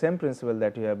following the same principle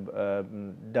that we have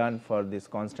done for this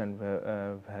constant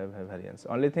variance.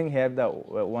 Only thing here the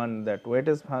one that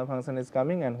weightage function is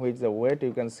coming, and which the weight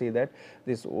you can see that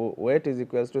this weight is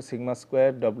equals to sigma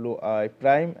square Wi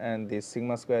prime, and this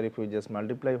sigma square if we just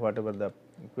multiply whatever the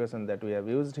equation that we have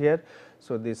used here.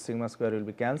 So, this sigma square will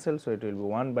be cancelled. So, it will be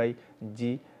 1 by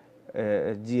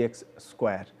gx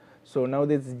square. So, now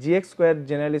this gx square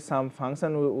generally some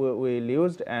function we will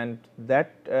used, and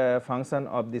that function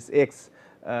of this x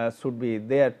should be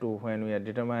there too when we are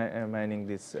determining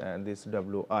this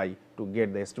Wi to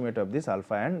get the estimate of this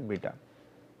alpha and beta.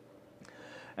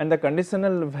 And the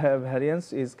conditional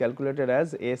variance is calculated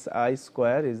as S I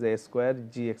square is the S square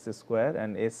g x square,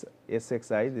 and S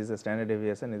x I, this is a standard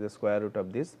deviation, is the square root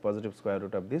of this, positive square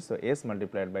root of this. So, S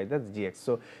multiplied by the g x.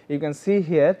 So, you can see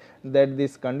here that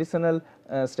this conditional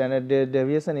standard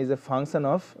deviation is a function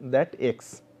of that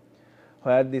x,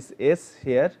 where this S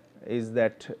here is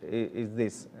that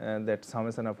this that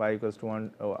summation of I equals to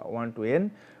 1 to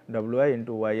n Wi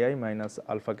into yi minus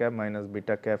alpha cap minus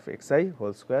beta cap x I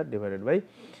whole square divided by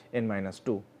n minus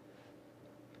 2.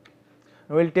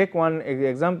 We will take one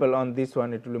example on this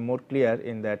one, it will be more clear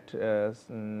in that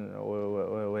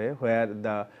way, where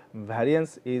the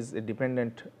variance is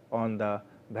dependent on the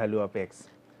value of x.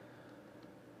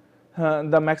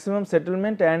 The maximum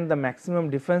settlement and the maximum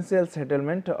differential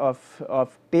settlement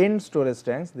of 10 storage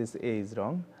tanks, this A is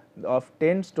wrong, of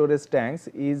 10 storage tanks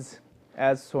is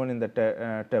as shown in the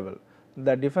table.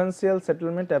 The differential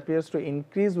settlement appears to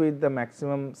increase with the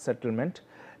maximum settlement.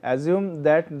 Assume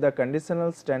that the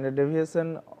conditional standard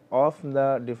deviation of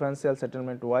the differential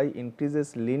settlement y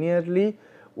increases linearly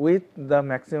with the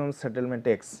maximum settlement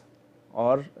x,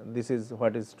 or this is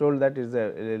what is told, that is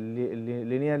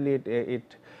linearly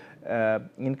it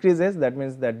increases, that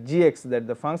means that g x, that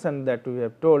the function that we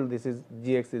have told, this is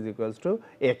g x is equals to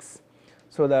x.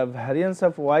 So, the variance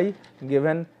of y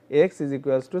given x is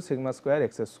equals to sigma square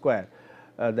x square,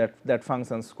 that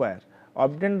function square.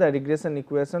 Obtain the regression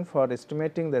equation for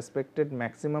estimating the expected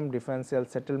maximum differential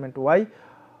settlement y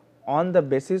on the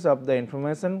basis of the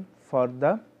information for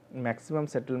the maximum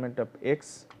settlement of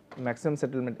x, maximum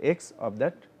settlement x of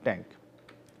that tank.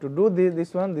 To do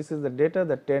this one, this is the data,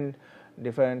 the 10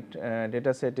 different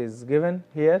data set is given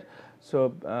here.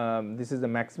 So, this is the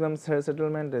maximum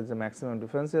settlement, there is the maximum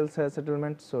differential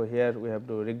settlement. So, here we have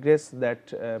to regress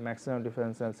that maximum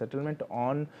differential settlement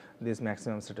on this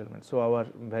maximum settlement. So, our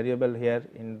variable here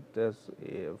in this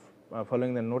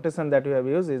following the notation that we have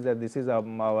used is that this is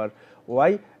our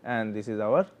y and this is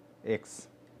our x.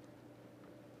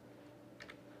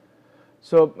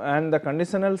 So, and the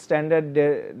conditional standard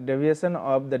deviation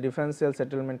of the differential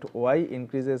settlement y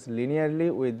increases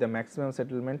linearly with the maximum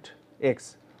settlement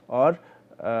x, or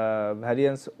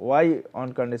variance y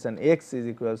on condition x is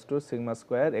equals to sigma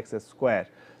square x square.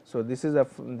 So, this is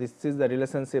the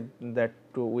relationship that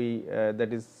that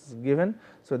is given.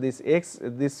 So, this x,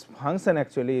 this function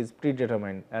actually is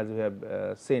predetermined, as we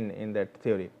have seen in that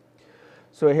theory.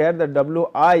 So, here the w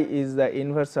I is the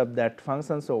inverse of that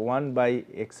function. So, 1 by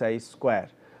x I square.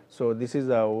 So, this is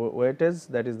the weightage,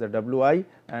 that is the w I,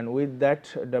 and with that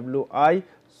w I,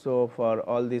 so for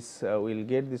all this we will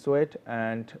get this weight,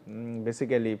 and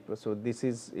basically, so this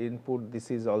is input, this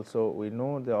is also we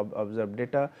know the observed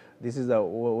data, this is the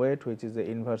weight which is the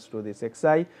inverse to this x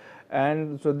I,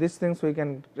 and so these things we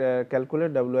can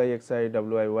calculate w I x I,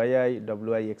 w I y I,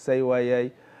 w I x I y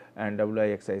I, and w I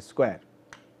x I square.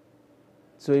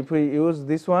 So, if we use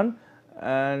this one,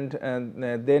 and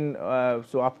then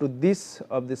so up to this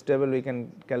of this table we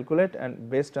can calculate, and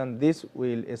based on this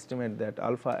we will estimate that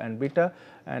alpha and beta,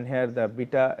 and here the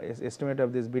beta is estimate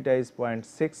of this beta is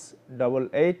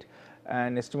 0.688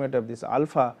 and estimate of this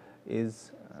alpha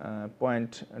is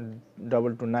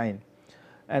 0.229,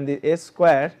 and the s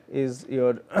square is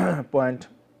your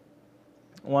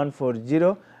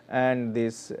 0.140, and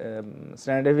this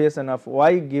standard deviation of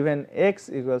y given x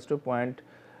equals to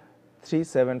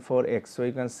 0.374 x. So,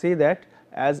 you can see that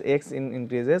as x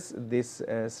increases, this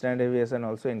standard deviation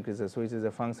also increases, which is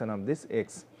a function of this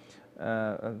x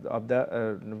of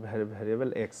the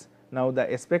variable x. Now, the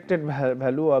expected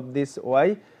value of this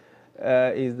y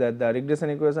is that the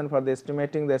regression equation for the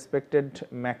estimating the expected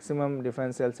maximum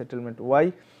differential settlement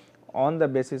y on the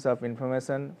basis of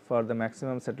information for the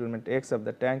maximum settlement x of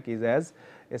the tank is as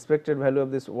expected value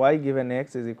of this y given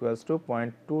x is equals to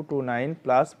 0.229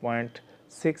 plus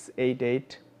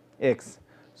 0.688 x.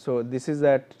 So, this is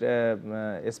that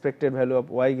expected value of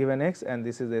y given x, and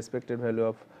this is the expected value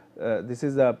of this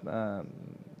is the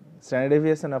standard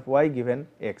deviation of y given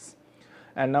x.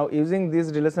 And now, using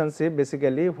this relationship,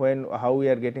 basically when how we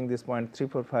are getting this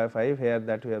 0.3455 here,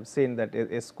 that we have seen that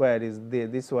s square is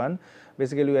this one,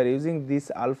 basically we are using this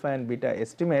alpha and beta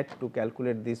estimate to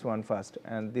calculate this one first,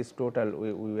 and this total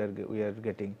we are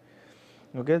getting.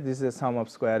 Okay, this is a sum of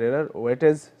square error,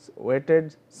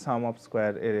 weighted sum of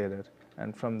square error,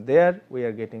 and from there we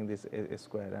are getting this s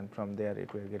square, and from there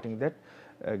we are getting that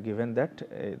given that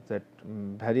that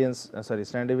variance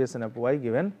standard deviation of y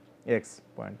given x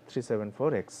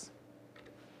 0.374 x.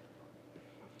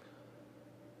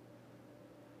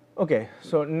 Okay,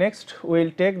 so next we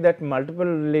will take that multiple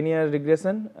linear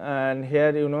regression, and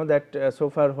here you know that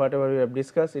so far whatever we have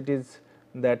discussed, it is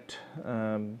that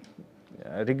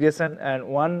regression and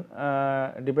one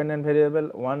dependent variable,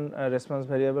 one response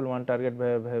variable, one target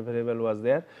variable was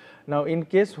there. Now, in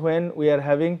case when we are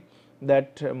having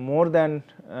that more than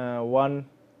one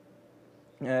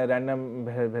random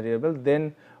variable,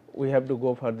 then we have to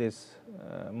go for this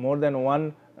more than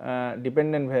one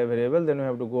dependent variable, then we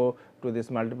have to go to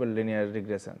this multiple linear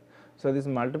regression. So, this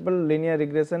multiple linear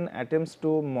regression attempts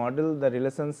to model the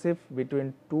relationship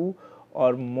between two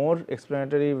or more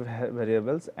explanatory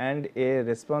variables and a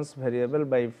response variable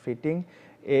by fitting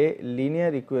a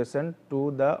linear equation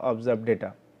to the observed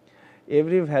data.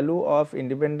 Every value of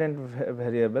independent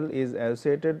variable is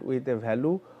associated with a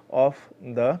value of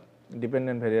the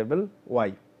dependent variable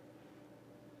y.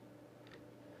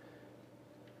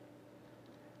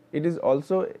 It is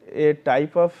also a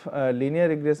type of linear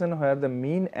regression where the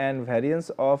mean and variance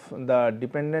of the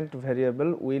dependent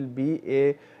variable will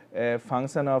be a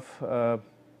function of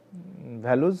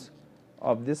values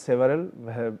of these several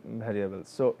variables.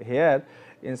 So, here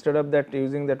instead of that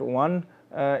using that one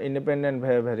independent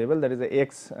variable, that is a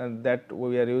x, that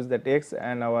we are used that x,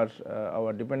 and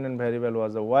our dependent variable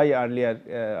was a y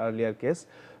earlier case.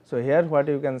 So, here what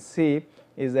you can see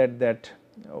is that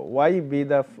y be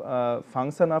the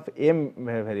function of m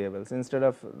variables instead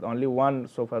of only one.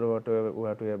 So far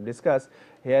what we have discussed,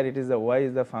 here it is the y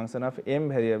is the function of m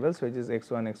variables, which is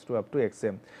x1, x2 up to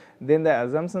xm. Then the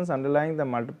assumptions underlying the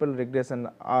multiple regression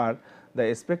are: the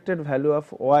expected value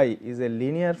of y is a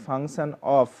linear function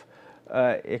of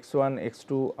x1,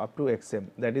 x2 up to xm,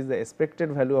 that is the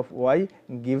expected value of y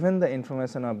given the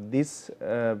information of this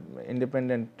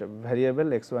independent variable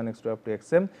x1, x2 up to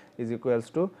xm is equals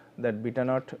to that beta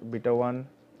naught beta 1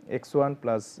 x1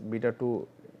 plus beta 2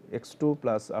 x2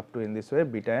 plus up to in this way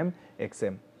beta m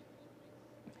xm.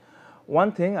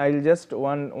 One thing I will just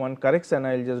one correction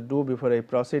I will just do before I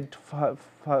proceed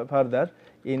further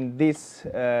in this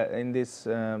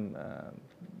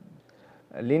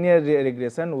linear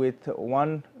regression with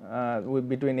one with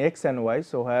between x and y.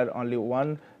 So, where only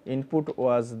one input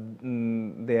was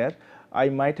there, I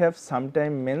might have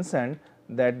sometime mentioned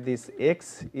that this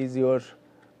x is your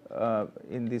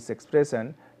in this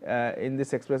expression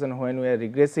when we are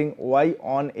regressing y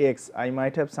on x, I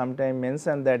might have sometime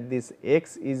mentioned that this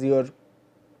x is your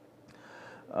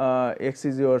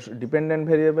dependent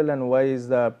variable and y is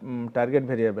the target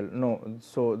variable. No,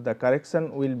 so the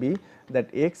correction will be that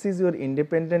x is your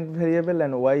independent variable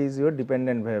and y is your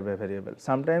dependent variable.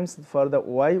 Sometimes for the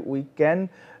y we can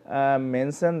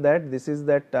mention that this is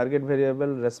the target variable,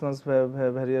 response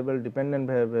variable, dependent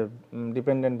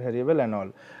variable and all,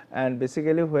 and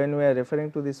basically when we are referring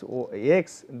to this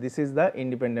x, this is the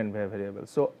independent variable.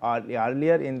 So,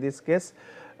 earlier in this case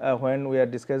when we are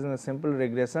discussing a simple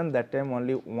regression, that time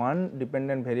only one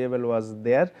dependent variable was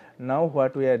there. Now,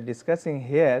 what we are discussing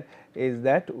here is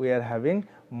that we are having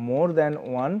more than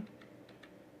one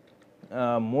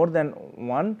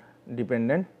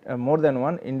independent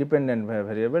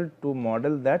variable to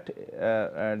model that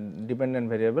dependent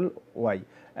variable y,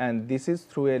 and this is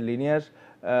through a linear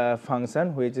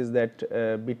function which is that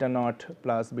beta naught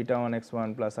plus beta 1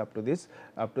 x1 plus up to this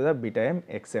up to the beta m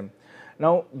xm.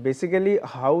 Now, basically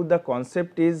how the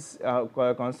concept is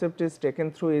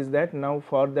taken through is that now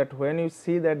for that when you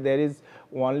see that there is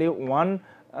only one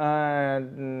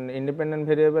independent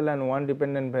variable and one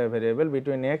dependent variable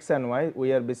between x and y,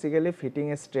 we are basically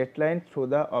fitting a straight line through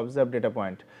the observed data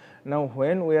point. Now,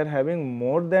 when we are having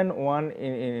more than one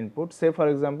input, say for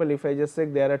example, if I just say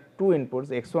there are two inputs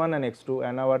x1 and x2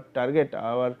 and our target,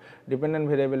 our dependent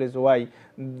variable is y,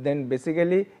 then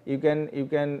basically you can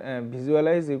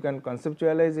visualize, you can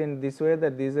conceptualize in this way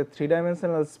that this is a three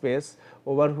dimensional space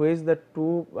over which the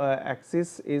two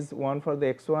axis is one for the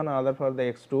x1 other for the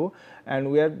x2,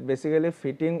 and we are basically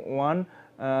fitting one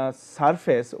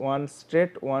surface, one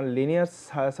straight, one linear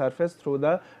surface through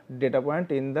the data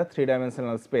point in the three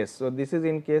dimensional space. So, this is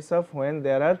in case of when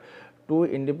there are two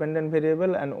independent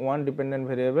variable and one dependent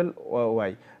variable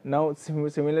y. Now,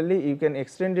 similarly you can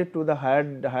extend it to the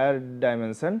higher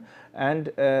dimension,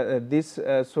 and this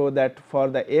so that for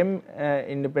the m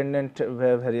independent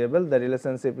variable, the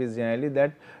relationship is generally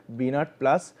that b naught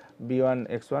plus b1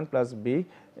 x1 plus b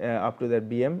up to the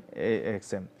bm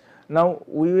xm. Now,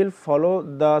 we will follow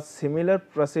the similar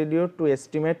procedure to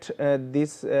estimate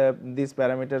these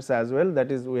parameters as well,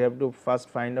 that is we have to first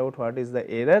find out what is the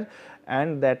error,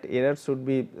 and that error should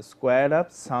be squared up,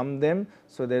 sum them.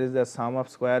 So, there is the sum of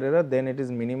square error, then it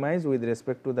is minimized with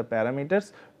respect to the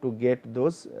parameters to get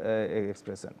those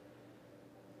expression.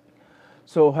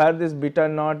 So, where this beta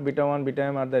naught, beta 1, beta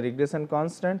m are the regression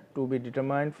constant to be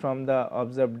determined from the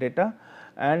observed data,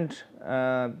 and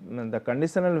the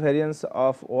conditional variance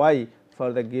of y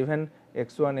for the given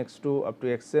x1, x2 up to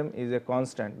xm is a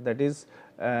constant, that is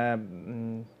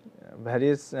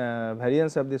variance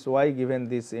of this y given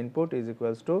this input is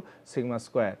equals to sigma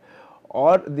square,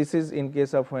 or this is in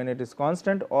case of when it is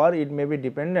constant, or it may be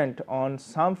dependent on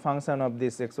some function of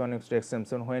this x1, x2, xm.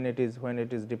 So, when it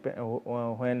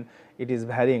is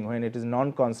varying, when it is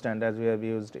non constant, as we have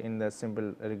used in the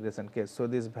simple regression case. So,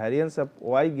 this variance of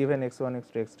y given x1,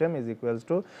 x2, xm is equals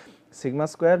to sigma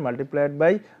square multiplied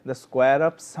by the square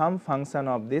of some function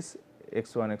of this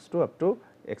x1, x2 up to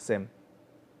xm.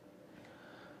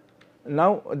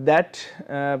 Now, that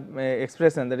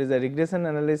expression, that is the regression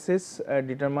analysis,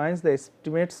 determines the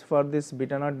estimates for this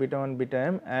beta naught, beta 1, beta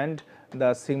m and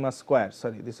the sigma square,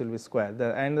 sorry, this will be square,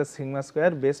 and the sigma square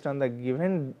based on the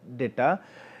given data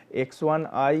x 1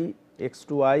 I, x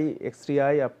 2 I, x 3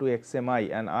 I up to x m I,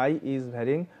 and I is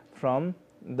varying from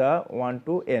the 1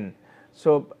 to n.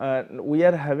 So, we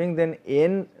are having then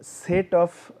n set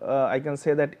of, I can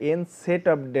say that n set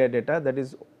of data, that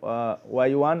is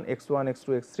y 1, x 1, x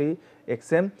 2, x 3,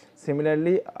 x m.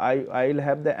 Similarly, I will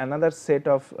have the another set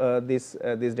of this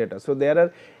data. So, there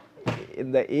are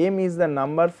the m is the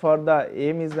number for the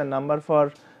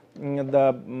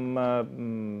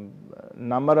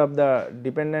number of the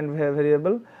dependent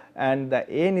variable, and the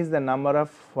n is the number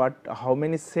of how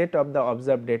many set of the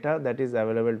observed data that is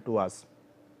available to us.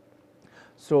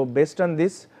 So, based on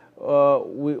this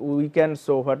we can,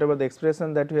 so whatever the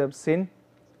expression that we have seen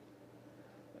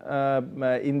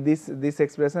in this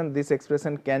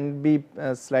expression can be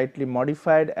slightly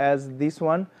modified as this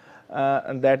one,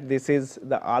 that this is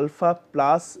the alpha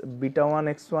plus beta 1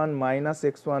 x 1 minus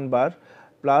x 1 bar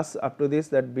plus up to this,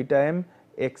 that beta m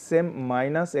x m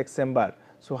minus x m bar.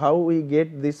 So, how we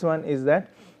get this one is that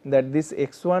this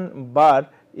x 1 bar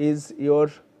is your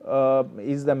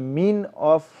is the mean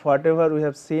of whatever we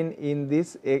have seen in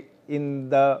this in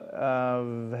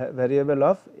the variable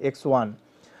of x 1,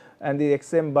 and the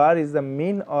x m bar is the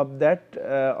mean of that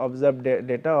observed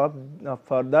data of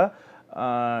for the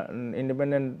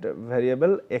independent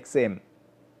variable x m.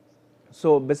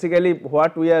 So, basically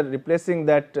what we are replacing,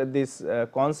 that this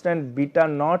constant beta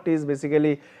naught is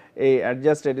basically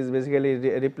adjusted, is basically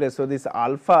replaced. So, this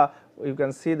alpha, you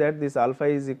can see that this alpha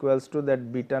is equals to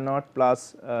that beta naught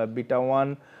plus beta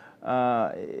 1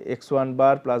 x 1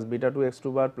 bar plus beta 2 x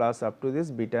 2 bar plus up to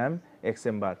this beta m x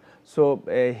m bar. So,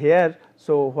 here,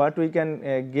 so what we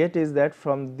can get is that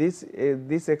from this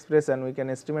expression we can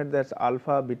estimate that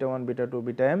alpha, beta 1, beta 2,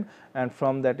 beta m, and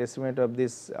from that estimate of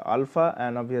this alpha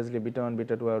and obviously beta 1,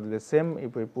 beta 2 are the same.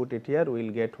 If we put it here, we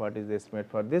will get what is the estimate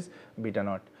for this beta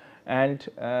naught. And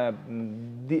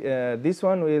this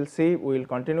one we will see, we will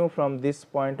continue from this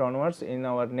point onwards in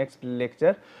our next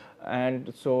lecture.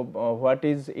 And so, what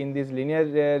is in this linear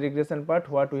regression part,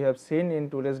 what we have seen in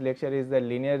today's lecture is the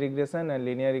linear regression, and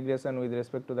linear regression with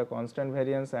respect to the constant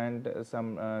variance and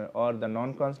some or the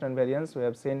non constant variance. We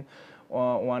have seen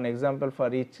one example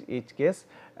for each case,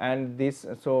 and this,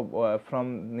 so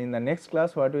from in the next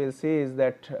class what we will see is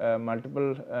that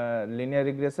multiple linear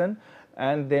regression,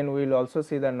 and then we will also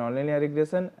see the nonlinear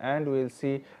regression, and we will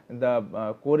see the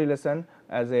correlation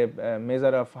as a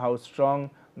measure of how strong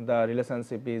the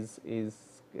relationship is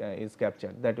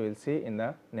captured. That we will see in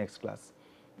the next class.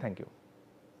 Thank you.